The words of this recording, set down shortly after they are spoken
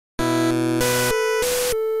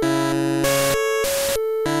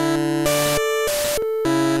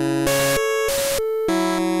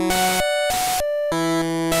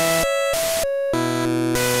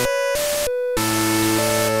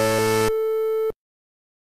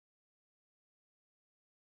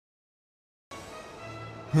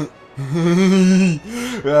I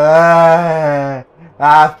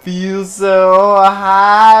feel so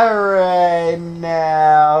high right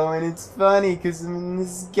now, and it's funny because I'm in the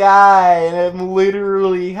sky and I'm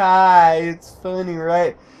literally high. It's funny,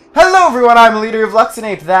 right? Hello everyone, I'm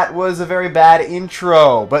LeaderofLuxinape. That was a very bad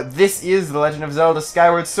intro, but this is The Legend of Zelda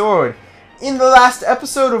Skyward Sword, in the last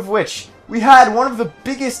episode of which we had one of the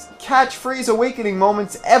biggest catchphrase awakening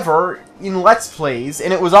moments ever in Let's Plays,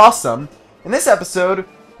 and it was awesome. In this episode,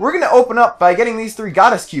 we're going to open up by getting these 3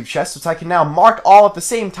 Goddess Cube chests, which I can now mark all at the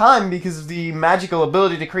same time because of the magical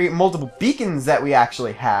ability to create multiple beacons that we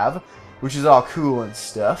actually have, which is all cool and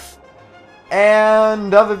stuff.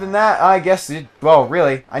 And other than that, I guess well,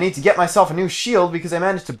 really, I need to get myself a new shield because I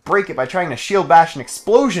managed to break it by trying to shield bash an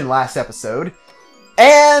explosion last episode.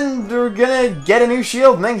 And we're going to get a new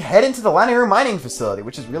shield and then head into the Lanayru mining facility,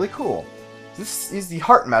 which is really cool. This is the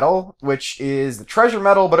heart metal, which is the treasure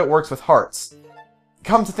metal, but it works with hearts.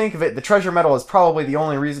 Come to think of it, the treasure metal is probably the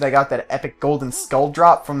only reason I got that epic golden skull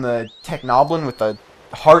drop from the Technoblin with the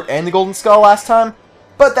heart and the golden skull last time.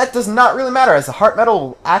 But that does not really matter, as the heart metal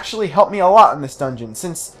will actually help me a lot in this dungeon,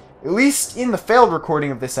 since, at least in the failed recording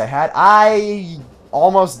of this I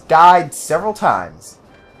almost died several times.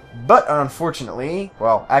 But unfortunately,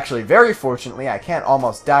 well, actually very fortunately, I can't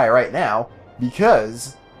almost die right now,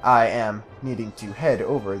 because I am needing to head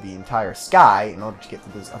over the entire sky in order to get to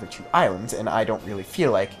those other 2 islands, and I don't really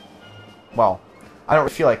feel like, well, I don't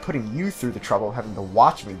really feel like putting you through the trouble of having to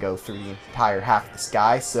watch me go through the entire half of the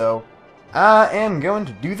sky, so I am going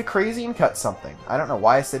to do the crazy and cut something. I don't know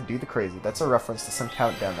why I said do the crazy. That's a reference to some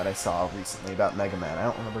countdown that I saw recently about Mega Man. I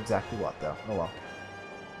don't remember exactly what, though. Oh well.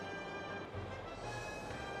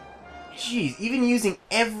 Jeez, even using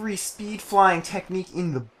every speed flying technique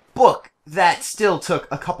in the book, that still took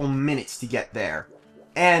a couple minutes to get there.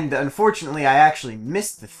 And unfortunately, I actually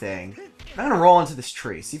missed the thing. I'm gonna roll into this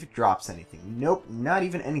tree, see if it drops anything. Nope, not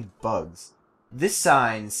even any bugs. This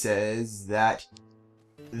sign says that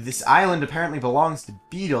this island apparently belongs to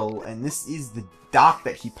Beetle, and this is the dock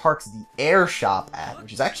that he parks the air shop at,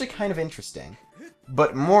 which is actually kind of interesting.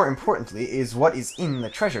 But more importantly is what is in the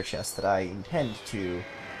treasure chest that I intend to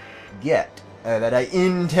get.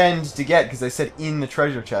 Because I said in the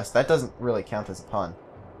treasure chest. That doesn't really count as a pun.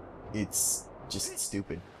 It's just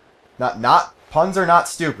stupid. Puns are not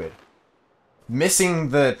stupid.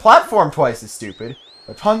 Missing the platform twice is stupid,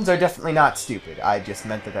 but puns are definitely not stupid. I just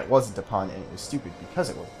meant that wasn't a pun, and it was stupid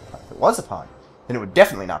because it wasn't a pun. If it was a pun, then it would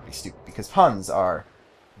definitely not be stupid, because puns are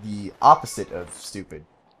the opposite of stupid,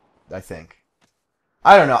 I think.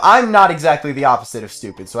 I don't know. I'm not exactly the opposite of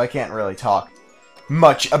stupid, so I can't really talk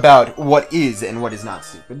much about what is and what is not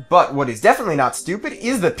stupid. But what is definitely not stupid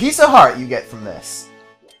is the piece of heart you get from this.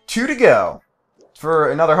 2 to go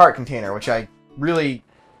for another heart container, which I really,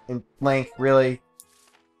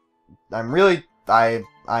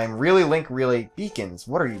 beacons.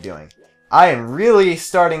 What are you doing? I am really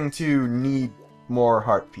starting to need more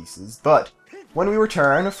heart pieces, but when we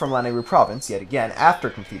return from Lanayru Province, yet again, after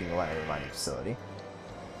completing the Lanayru mining facility,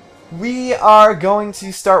 we are going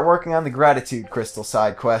to start working on the Gratitude Crystal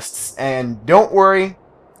side quests, and don't worry,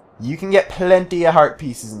 you can get plenty of heart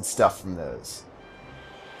pieces and stuff from those.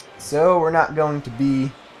 So we're not going to be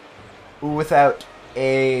without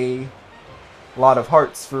a lot of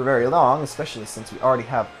hearts for very long, especially since we already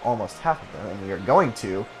have almost half of them, and we are going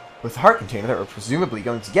to with the heart container that we're presumably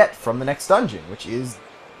going to get from the next dungeon, which is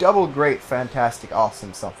double great, fantastic,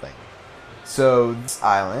 awesome something. So this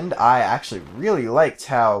island, I actually really liked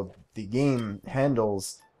how the game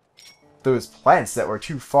handles those plants that were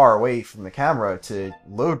too far away from the camera to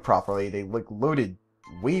load properly. They look loaded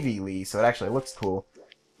wavily, so it actually looks cool.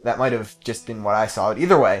 That might have just been what I saw.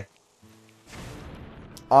 Either way,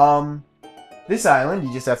 this island,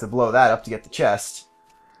 you just have to blow that up to get the chest.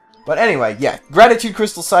 But anyway, yeah, Gratitude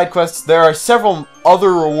Crystal side quests. There are several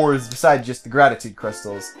other rewards besides just the Gratitude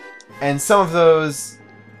Crystals, and some of those,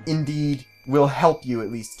 indeed, will help you at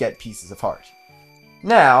least get pieces of heart.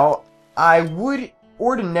 Now, I would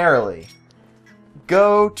ordinarily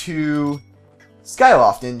go to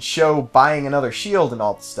Skyloft and show buying another shield and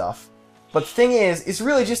all the stuff, but the thing is, it's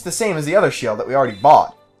really just the same as the other shield that we already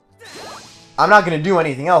bought. I'm not going to do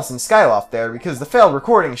anything else in Skyloft there, because the failed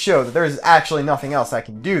recordings show that there's actually nothing else I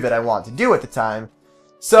can do that I want to do at the time,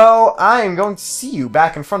 so I am going to see you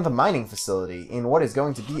back in front of the mining facility in what is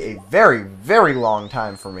going to be a very, very long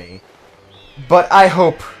time for me. But I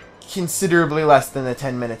hope considerably less than the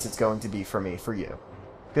 10 minutes it's going to be for me, for you.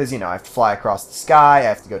 Because, you know, I have to fly across the sky, I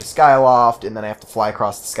have to go to Skyloft, and then I have to fly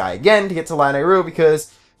across the sky again to get to Lanayru,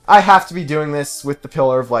 because I have to be doing this with the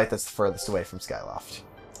Pillar of Light that's the furthest away from Skyloft.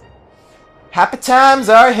 Happy times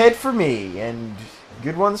are ahead for me, and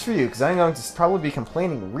Good ones for you, because I'm going to probably be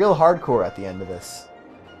complaining real hardcore at the end of this.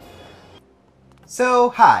 So,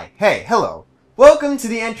 hi, hey, hello. Welcome to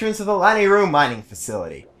the entrance of the LeaderofLuxinape mining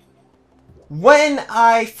facility. When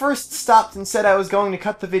I first stopped and said I was going to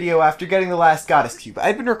cut the video after getting the last goddess cube,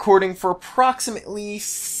 I'd been recording for approximately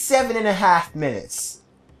 7.5 minutes.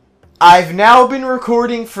 I've now been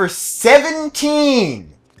recording for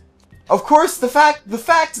 17! Of course, the fact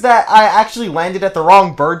that I actually landed at the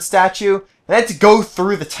wrong bird statue and had to go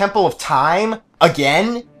through the Temple of Time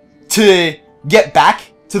again to get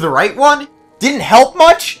back to the right one didn't help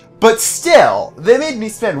much, but still, they made me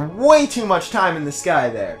spend way too much time in the sky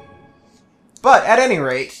there. But, at any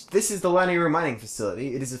rate, this is the LeaderofLuxinape mining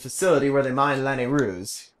facility. It is a facility where they mine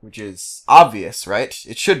LeaderofLuxinape, which is obvious, right?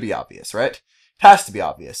 It should be obvious, right? It has to be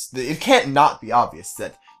obvious. It can't not be obvious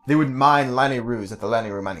that they would mine LeaderofLuxinape at the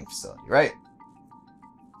LeaderofLuxinape mining facility, right?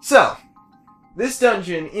 So, this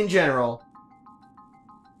dungeon, in general,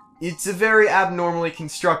 it's a very abnormally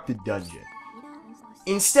constructed dungeon.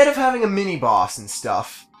 Instead of having a mini-boss and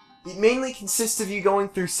stuff, it mainly consists of you going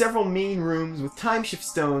through several main rooms with timeshift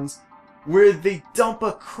stones where they dump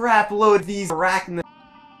a crap load of these arachnids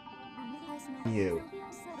on you.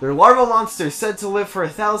 They're larval monsters said to live for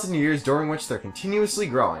 1,000 years, during which they're continuously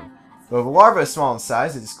growing. Though the larva is small in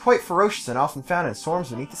size, it is quite ferocious and often found in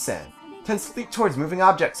swarms beneath the sand. It tends to leap towards moving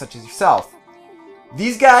objects such as yourself.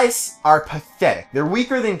 These guys are pathetic. They're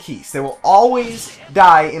weaker than Keese. They will always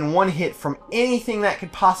die in one hit from anything that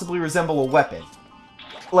could possibly resemble a weapon.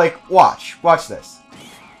 Like, watch this.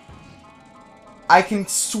 I can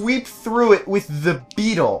sweep through it with the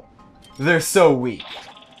beetle. They're so weak.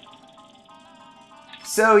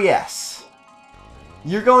 So yes,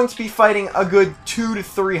 you're going to be fighting a good 200 to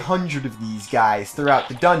 300 of these guys throughout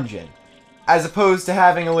the dungeon, as opposed to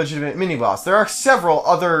having a legitimate mini-boss. There are several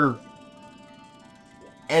other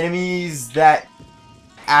enemies that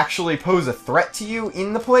actually pose a threat to you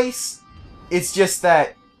in the place. It's just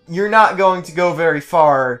that you're not going to go very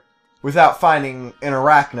far without finding an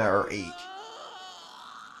arachna or 8.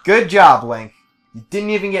 Good job, Link. You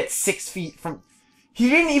didn't even get 6 feet from... He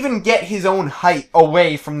didn't even get his own height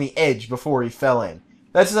away from the edge before he fell in.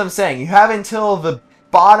 That's what I'm saying. You have until the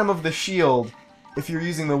bottom of the shield, if you're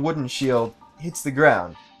using the wooden shield, hits the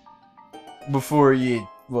ground before you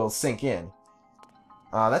will sink in.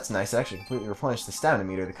 That's nice. It actually completely replenished the stamina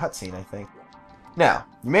meter, the cutscene, I think. Now,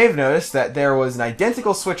 you may have noticed that there was an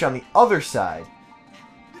identical switch on the other side.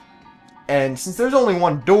 And since there's only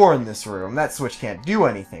one door in this room, that switch can't do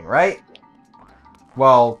anything, right?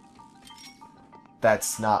 Well,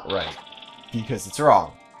 that's not right. Because it's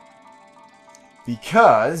wrong.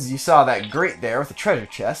 Because you saw that grate there with the treasure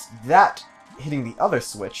chest, that hitting the other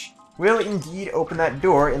switch will indeed open that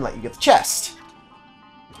door and let you get the chest.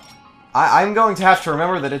 I'm going to have to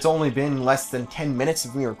remember that it's only been less than 10 minutes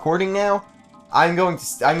of me recording now. I'm going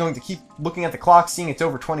to keep looking at the clock, seeing it's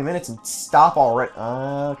over 20 minutes, and stop already.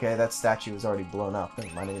 Okay, that statue is already blown up.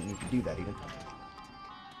 Never mind, I didn't need to do that even.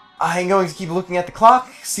 I'm going to keep looking at the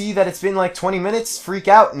clock, see that it's been like 20 minutes, freak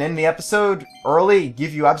out, and end the episode early,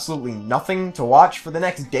 give you absolutely nothing to watch for the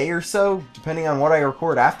next day or so, depending on what I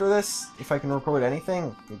record after this. If I can record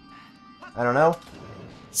anything. I don't know.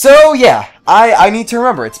 So, yeah, I need to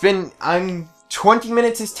remember. 20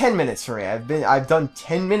 minutes is 10 minutes for me. I've done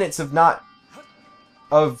 10 minutes of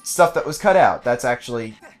stuff that was cut out. That's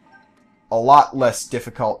actually a lot less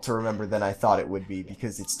difficult to remember than I thought it would be,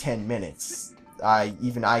 because it's 10 minutes.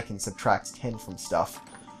 Even I can subtract 10 from stuff.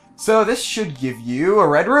 So this should give you a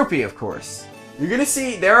red rupee, of course. You're gonna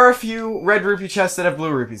see there are a few red rupee chests that have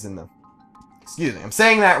blue rupees in them. Excuse me, I'm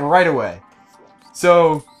saying that right away.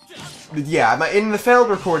 So, yeah, in the failed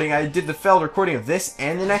recording, I did the failed recording of this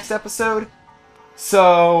and the next episode.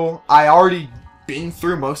 So, I already been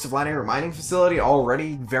through most of LeaderofLuxinape mining facility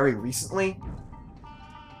already very recently.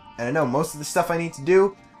 And I know most of the stuff I need to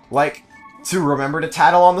do, like to remember to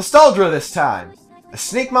tattle on Nostalgia this time. A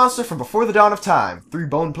snake monster from before the dawn of time. 3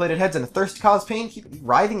 bone-plated heads and a thirst to cause pain, keep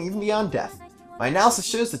writhing even beyond death. My analysis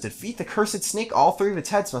shows that to defeat the cursed snake, all 3 of its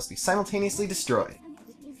heads must be simultaneously destroyed.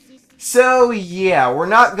 So, yeah, we're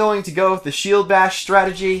not going to go with the shield bash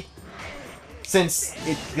strategy, since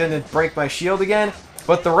it's gonna break my shield again,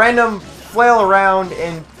 but the random flail around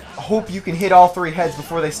and hope you can hit all 3 heads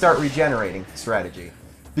before they start regenerating strategy.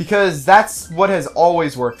 Because that's what has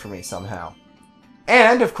always worked for me somehow.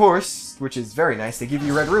 And, of course, which is very nice, they give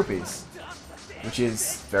you red rupees. Which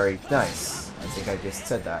is very nice. I think I just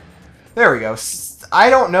said that. There we go. I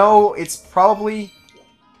don't know, it's probably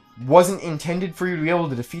wasn't intended for you to be able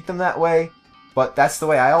to defeat them that way, but that's the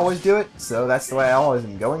way I always do it, so that's the way I always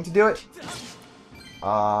am going to do it.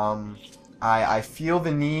 I feel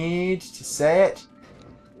the need to say it.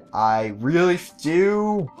 I really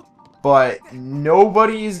do, but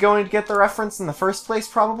nobody is going to get the reference in the first place,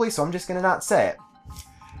 probably, so I'm just going to not say it.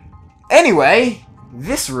 Anyway,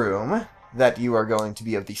 this room that you are going to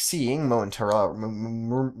be seeing momentarily,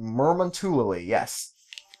 yes.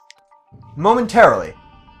 Momentarily.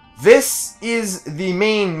 This is the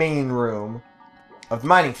main room of the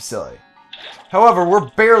mining facility. However, we're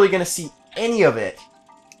barely going to see any of it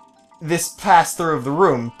this pass through of the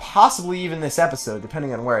room, possibly even this episode,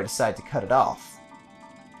 depending on where I decide to cut it off.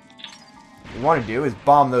 What we want to do is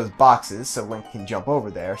bomb those boxes so Link can jump over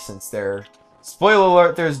there, since they're... Spoiler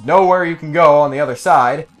alert, there's nowhere you can go on the other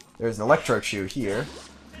side. There's an electro shoe here.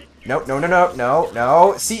 Nope,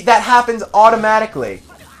 no. See, that happens automatically.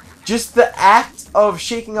 Just the act of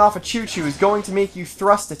shaking off a choo-choo is going to make you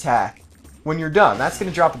thrust attack when you're done. That's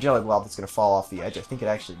going to drop a jelly blob that's going to fall off the edge. I think it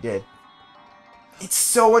actually did. It's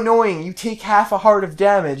so annoying. You take half a heart of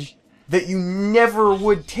damage that you never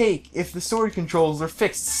would take if the sword controls are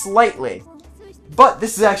fixed slightly. But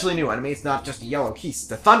this is actually a new enemy. It's not just a yellow keys.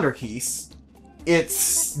 It's a thunder keys.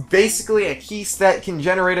 It's basically a keys that can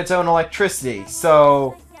generate its own electricity.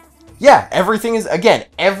 So, yeah, everything is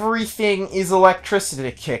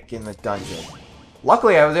electricity kick in the dungeon.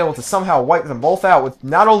 Luckily, I was able to somehow wipe them both out with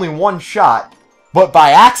not only one shot, but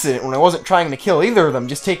by accident when I wasn't trying to kill either of them,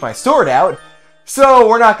 just take my sword out. So,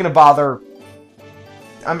 we're not going to bother...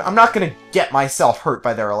 I'm not going to get myself hurt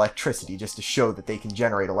by their electricity just to show that they can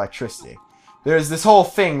generate electricity. There's this whole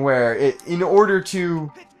thing where, in order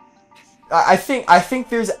to... I think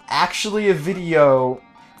there's actually a video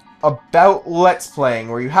about Let's Playing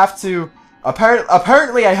where you have to...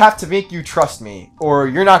 Apparently I have to make you trust me, or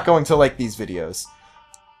you're not going to like these videos.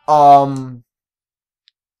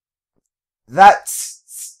 That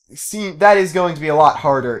is going to be a lot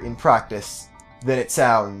harder in practice than it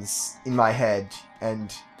sounds in my head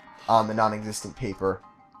and on the non-existent paper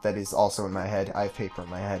that is also in my head. I have paper in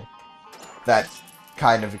my head. That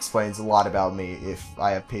kind of explains a lot about me if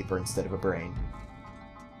I have paper instead of a brain.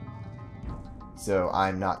 So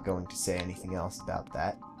I'm not going to say anything else about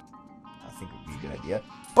that. I think it would be a good idea.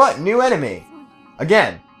 But, new enemy!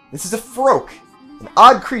 Again, this is a Froak, an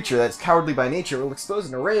odd creature that is cowardly by nature. It will expose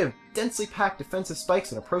an array of densely packed defensive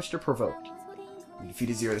spikes when approached or provoked. You defeat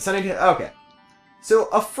a zero descending hit. Okay. So,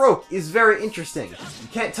 a Froak is very interesting. You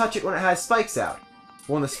can't touch it when it has spikes out.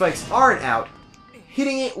 But when the spikes aren't out,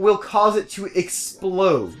 hitting it will cause it to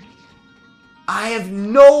explode. I have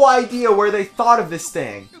no idea where they thought of this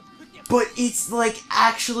thing, but it's, like,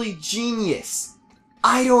 actually genius.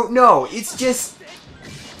 I don't know. It's just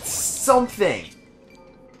something.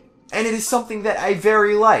 And it is something that I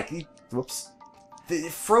very like. Whoops. The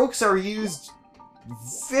Froaks are used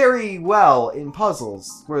very well in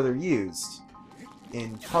puzzles where they're used.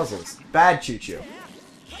 In puzzles. Bad choo-choo.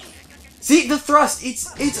 See, the thrust,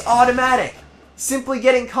 it's automatic. Simply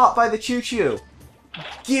getting caught by the choo-choo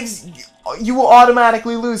gives... You will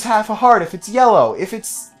automatically lose half a heart if it's yellow. If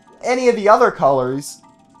it's any of the other colors,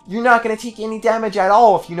 you're not going to take any damage at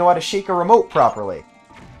all if you know how to shake a remote properly.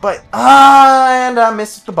 But, and I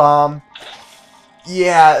missed the bomb.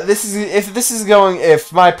 Yeah, if the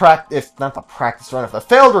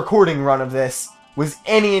failed recording run of this was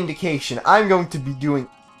any indication, I'm going to be doing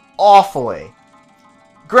awfully.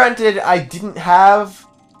 Granted, I didn't have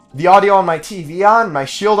the audio on my TV on. My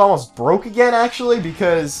shield almost broke again, actually,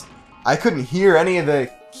 because I couldn't hear any of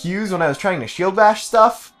the cues when I was trying to shield bash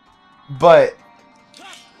stuff. But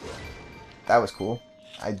that was cool.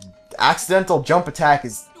 Accidental jump attack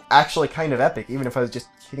is actually kind of epic, even if I was just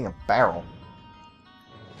hitting a barrel.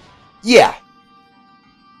 Yeah.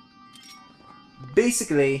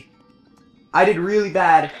 Basically, I did really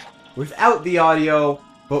bad without the audio,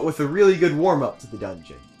 but with a really good warm-up to the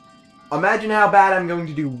dungeon. Imagine how bad I'm going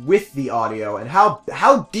to do with the audio, and how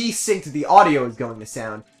desynced the audio is going to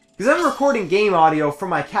sound. Because I'm recording game audio from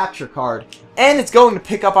my capture card, and it's going to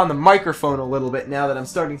pick up on the microphone a little bit now that I'm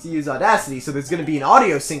starting to use Audacity, so there's going to be an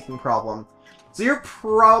audio syncing problem. So you're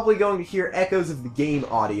probably going to hear echoes of the game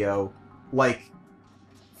audio, like,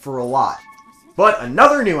 for a lot. But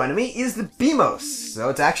another new enemy is the Beamos. So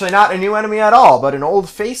it's actually not a new enemy at all, but an old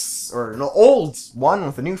face, or an old one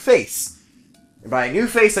with a new face. And by a new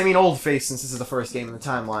face, I mean old face, since this is the first game in the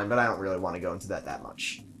timeline, but I don't really want to go into that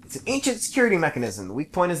much. It's an ancient security mechanism. The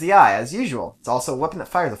weak point is the eye, as usual. It's also a weapon that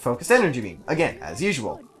fires a focused energy beam. Again, as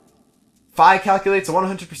usual. Phi calculates a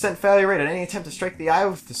 100% failure rate on any attempt to strike the eye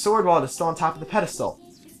with the sword while it is still on top of the pedestal.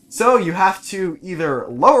 So you have to either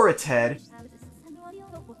lower its head,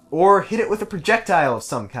 or hit it with a projectile of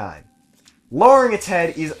some kind. Lowering its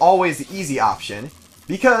head is always the easy option,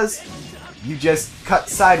 because you just cut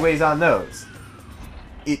sideways on those.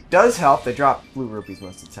 it does help. They drop blue rupees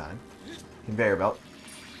most of the time. Conveyor belt.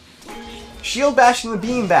 Shield bashing the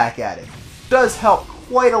beam back at it does help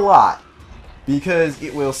quite a lot, because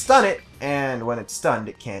it will stun it, and when it's stunned,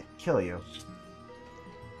 it can't kill you.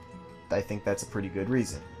 I think that's a pretty good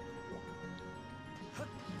reason.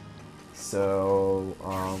 So,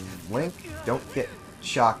 Link, don't get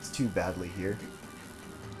shocked too badly here.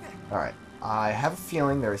 Alright, I have a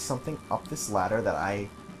feeling there is something up this ladder that I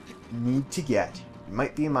need to get. It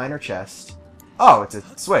might be a minor chest. Oh, it's a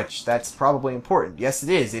switch. That's probably important. Yes, it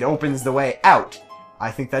is. It opens the way out. I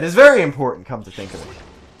think that is very important, come to think of it.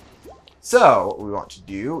 So, what we want to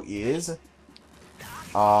do is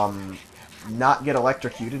not get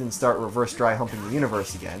electrocuted and start reverse dry humping the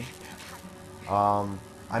universe again.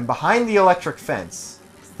 I'm behind the electric fence.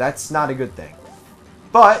 That's not a good thing.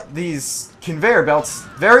 But these conveyor belts,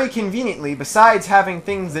 very conveniently, besides having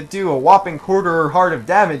things that do a whopping quarter heart of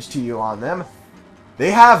damage to you on them,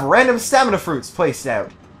 they have random stamina fruits placed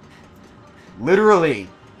out. Literally,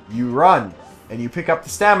 you run, and you pick up the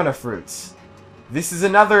stamina fruits. This is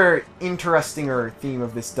another interestinger theme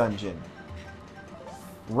of this dungeon.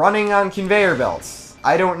 Running on conveyor belts.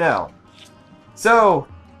 I don't know. So,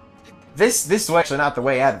 this is actually not the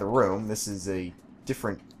way out of the room. This is a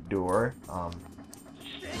different door.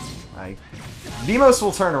 Vimos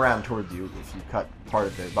will turn around towards you if you cut part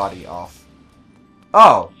of their body off.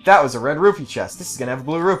 Oh, that was a red rupee chest. This is gonna have a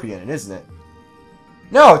blue rupee in it, isn't it?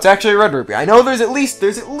 No, it's actually a red rupee. I know there's at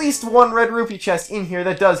least one red rupee chest in here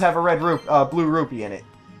that does have a blue rupee in it.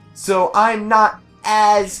 So I'm not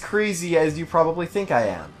as crazy as you probably think I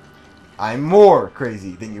am. I'm more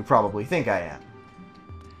crazy than you probably think I am.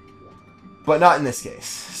 But not in this case.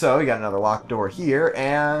 So we got another locked door here,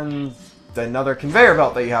 and another conveyor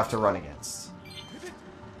belt that you have to run against.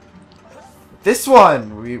 This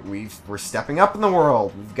one, we're stepping up in the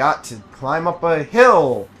world. We've got to climb up a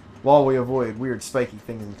hill while we avoid weird spiky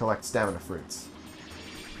things and collect stamina fruits.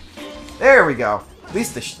 There we go. At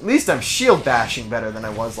least I'm shield bashing better than I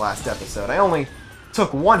was last episode. I only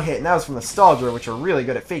took one hit, and that was from the Nostalgia, which are really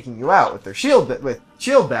good at faking you out with their shield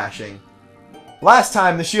bashing. Last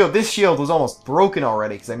time this shield was almost broken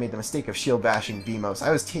already because I made the mistake of shield bashing Vimos.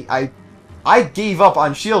 I gave up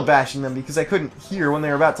on shield bashing them because I couldn't hear when they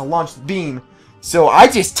were about to launch the beam, so I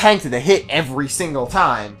just tanked the hit every single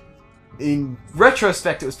time. In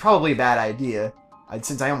retrospect, it was probably a bad idea,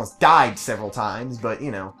 since I almost died several times, but, you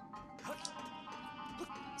know.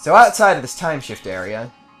 So outside of this time shift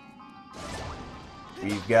area,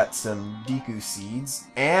 we've got some Deku seeds,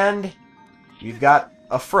 and we've got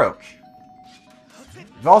a Froak.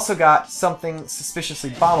 We've also got something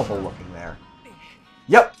suspiciously bombable looking there.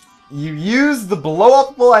 Yep, you use the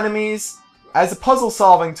blow-upable enemies as a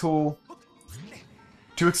puzzle-solving tool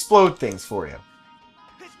to explode things for you.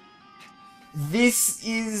 This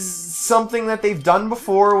is something that they've done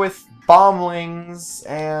before with Bombwings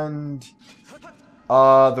and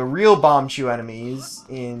the real Bombchu enemies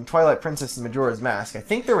in Twilight Princess and Majora's Mask. I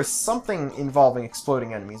think there was something involving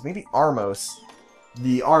exploding enemies. Maybe Armos.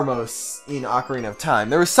 The Armos in Ocarina of Time.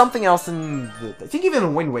 There was something else in I think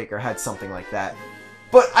even Wind Waker had something like that.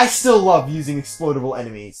 But I still love using explodable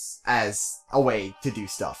enemies as a way to do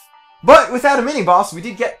stuff. But without a mini-boss, we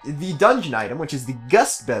did get the dungeon item, which is the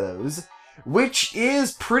Gust Bellows, which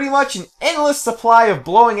is pretty much an endless supply of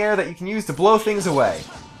blowing air that you can use to blow things away.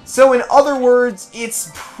 So in other words,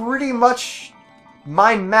 it's pretty much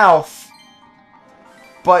my mouth,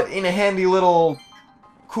 but in a handy little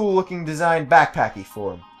cool-looking design backpacky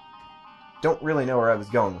form. Don't really know where I was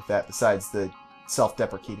going with that, besides the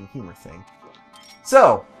self-deprecating humor thing.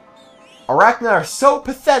 So, Arachna are so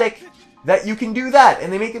pathetic that you can do that,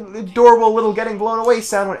 and they make an adorable little getting blown away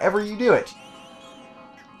sound whenever you do it.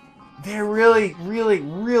 They're really, really,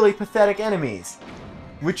 really pathetic enemies,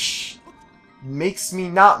 which makes me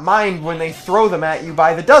not mind when they throw them at you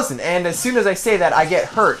by the dozen, and as soon as I say that, I get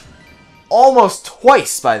hurt almost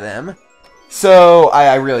twice by them. So,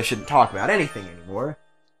 I really shouldn't talk about anything anymore.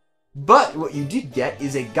 But what you did get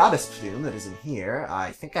is a goddess plume that is in here.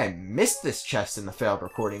 I think I missed this chest in the failed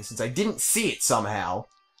recording since I didn't see it somehow.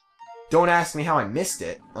 Don't ask me how I missed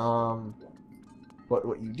it. But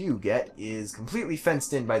what you do get is completely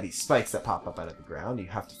fenced in by these spikes that pop up out of the ground. You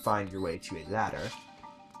have to find your way to a ladder.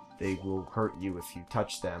 They will hurt you if you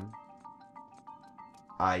touch them.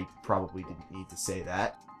 I probably didn't need to say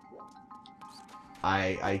that.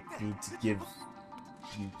 I need to give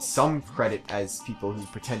you some credit as people who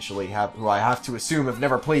who I have to assume have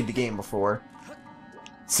never played the game before.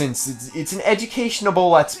 Since it's an educational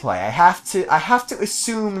Let's Play, I have to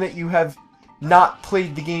assume that you have not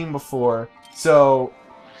played the game before, so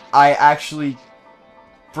I actually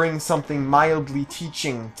bring something mildly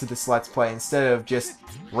teaching to this Let's Play instead of just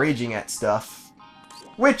raging at stuff.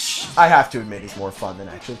 Which, I have to admit, is more fun than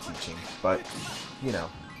actually teaching. But, you know,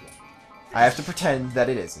 I have to pretend that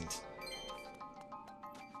it isn't.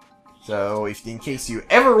 So, in case you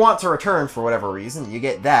ever want to return for whatever reason, you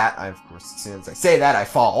get that. Of course, as soon as I say that, I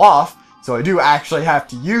fall off. So I do actually have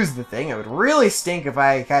to use the thing. It would really stink if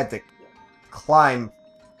I had to climb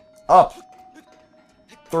up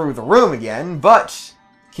through the room again. But,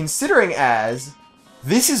 considering as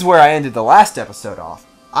this is where I ended the last episode off,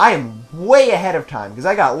 I am way ahead of time because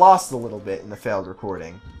I got lost a little bit in the failed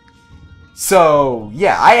recording. So,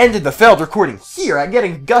 yeah, I ended the failed recording here at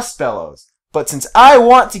getting Gust Bellows. But since I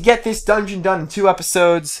want to get this dungeon done in 2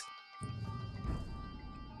 episodes,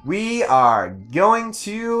 we are going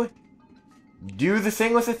to do the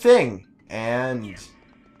thing with the thing. And,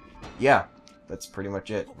 yeah, that's pretty much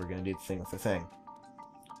it. We're going to do the thing with the thing.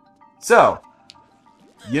 So,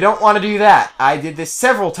 you don't want to do that. I did this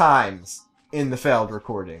several times in the failed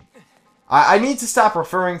recording. I need to stop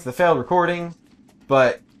referring to the failed recording,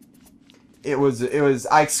 but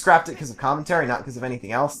I scrapped it because of commentary, not because of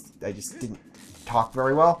anything else. I just didn't talk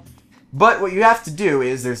very well. But what you have to do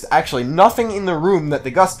is, there's actually nothing in the room that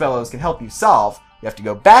the Gust Bellows can help you solve. You have to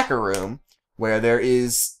go back a room, where there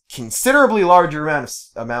is considerably larger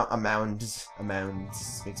mounds. Makes me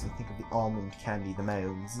think of the almond candy, the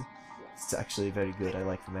mounds. It's actually very good. I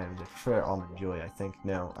like the mounds. I prefer almond joy, I think.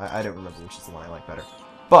 No, I don't remember which is the one I like better.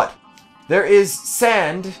 But, there is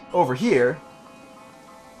sand over here,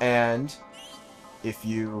 and if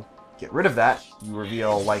you get rid of that, you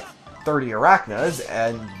reveal, like, 30 arachnas,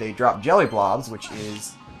 and they drop jelly blobs, which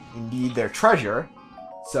is indeed their treasure.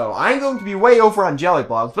 So I'm going to be way over on jelly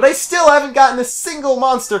blobs, but I still haven't gotten a single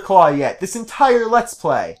monster claw yet, this entire Let's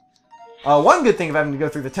Play. One good thing of having to go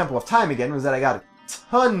through the Temple of Time again was that I got a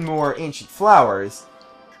ton more ancient flowers,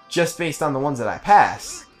 just based on the ones that I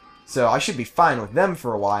passed. So I should be fine with them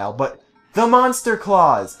for a while, but the monster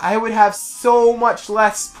claws! I would have so much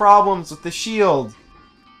less problems with the shield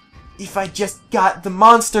if I just got the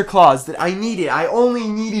monster claws that I needed. I only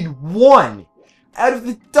needed 1 out of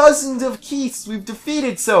the dozens of Keiths we've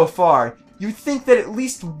defeated so far. You'd think that at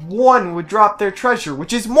least 1 would drop their treasure,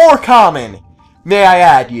 which is more common. May I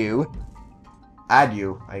add you? Add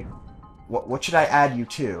you? What should I add you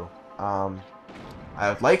to? I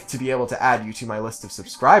would like to be able to add you to my list of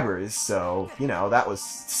subscribers, so, you know, that was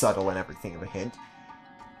subtle and everything of a hint.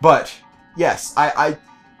 But, yes, I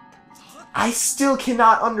still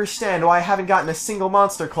cannot understand why I haven't gotten a single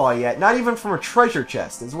monster claw yet, not even from a treasure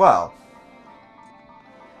chest as well.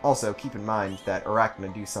 Also, keep in mind that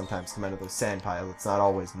arachna do sometimes come out of those sand piles. It's not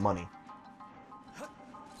always money.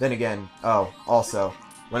 Then again, oh, also,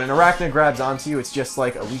 when an arachna grabs onto you, it's just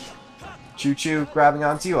like a weak choo-choo grabbing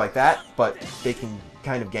onto you like that, but they can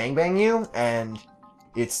kind of gangbang you, and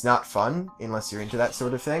it's not fun unless you're into that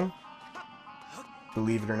sort of thing.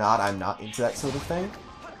 Believe it or not, I'm not into that sort of thing.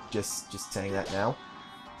 Just saying that now.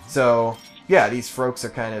 So, yeah, these Froaks are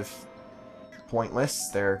kind of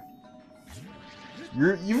pointless.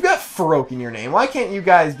 You've got Froak in your name. Why can't you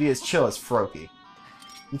guys be as chill as Froakie?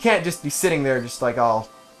 You can't just be sitting there just like all,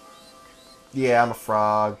 yeah, I'm a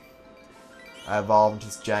frog. I evolved into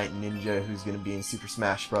this giant ninja who's gonna be in Super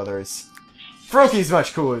Smash Brothers. Froakie's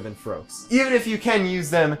much cooler than Froaks. Even if you can use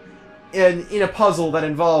them in a puzzle that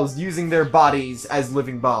involves using their bodies as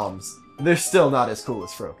living bombs, they're still not as cool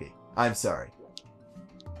as Froakie. I'm sorry.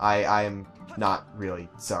 I am not really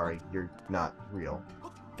sorry. You're not real.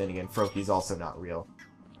 Then again, Froakie's also not real.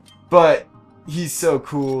 But he's so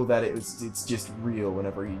cool that it's just real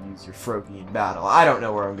whenever you use your Froakie in battle. I don't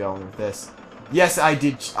know where I'm going with this. Yes,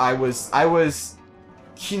 I was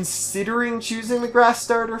considering choosing the grass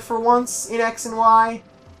starter for once in X and Y.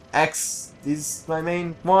 X is my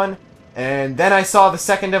main one. And then I saw the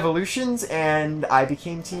second evolutions, and I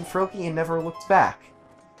became Team Froakie and never looked back.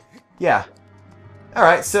 Yeah.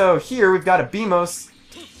 Alright, so here we've got a Beamos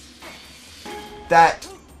that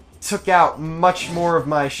took out much more of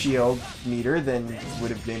my shield meter than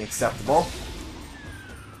would have been acceptable.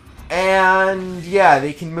 And yeah,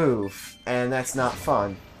 they can move, and that's not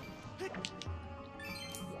fun.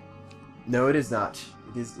 No, it is not.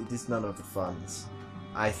 It is none of the funs.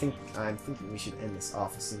 I'm thinking we should end this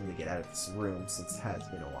off as soon as we get out of this room, since it has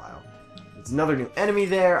been a while. There's another new enemy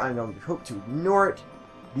there. I'm going to hope to ignore it.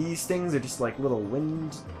 These things are just like little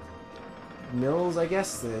wind mills, I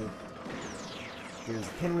guess. There's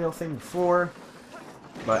a pinwheel thing before.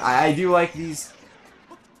 But I do like these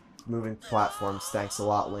moving platforms. Thanks a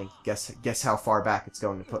lot, Link. Guess how far back it's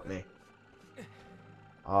going to put me.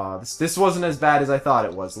 This wasn't as bad as I thought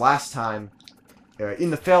it was. Last time,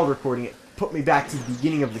 in the failed recording, it put me back to the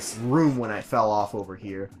beginning of this room when I fell off over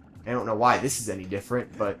here. I don't know why this is any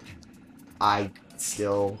different, but I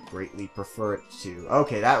still greatly prefer it to...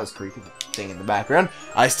 Okay, that was creepy thing in the background.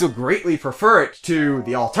 I still greatly prefer it to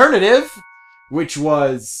the alternative, which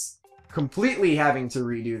was completely having to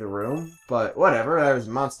redo the room. But whatever, there's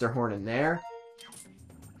a monster horn in there.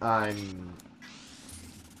 I'm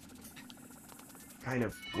kind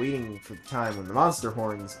of waiting for the time when the monster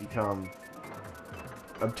horns become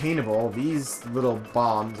obtainable. These little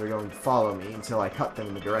bombs are going to follow me until I cut them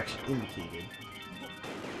in the direction indicated.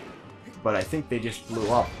 But I think they just blew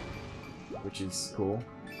up, which is cool.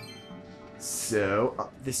 So,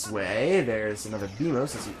 up this way, there's another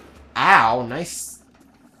Beamos. Ow, nice.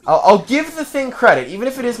 I'll give the thing credit, even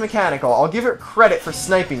if it is mechanical, I'll give it credit for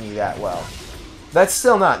sniping you that well. That's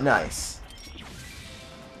still not nice.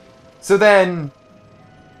 So then,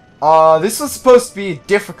 this was supposed to be a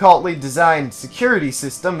difficultly designed security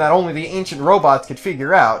system that only the ancient robots could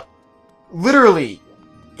figure out. Literally,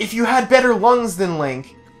 if you had better lungs than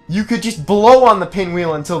Link, you could just blow on the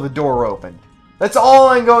pinwheel until the door opened. That's all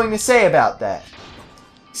I'm going to say about that.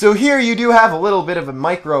 So here you do have a little bit of a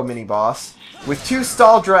micro mini-boss with 2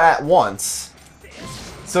 Staldra at once.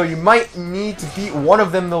 So you might need to beat one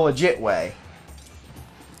of them the legit way.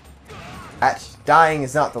 Dying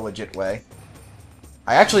is not the legit way.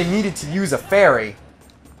 I actually needed to use a fairy.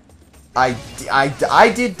 I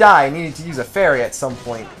did die. I needed to use a fairy at some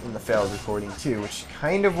point in the failed recording too, which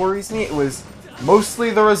kind of worries me. It was mostly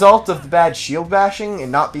the result of the bad shield bashing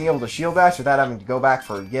and not being able to shield bash without having to go back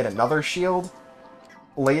for yet another shield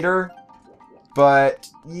later. But,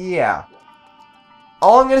 yeah.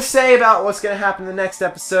 All I'm going to say about what's going to happen in the next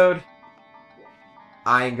episode,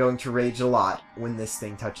 I am going to rage a lot when this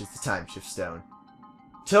thing touches the time shift stone.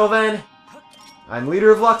 Till then, I'm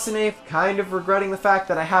LeaderofLuxinape, kind of regretting the fact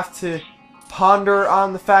that I have to ponder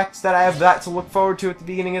on the fact that I have that to look forward to at the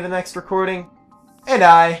beginning of the next recording.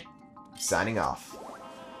 And signing off.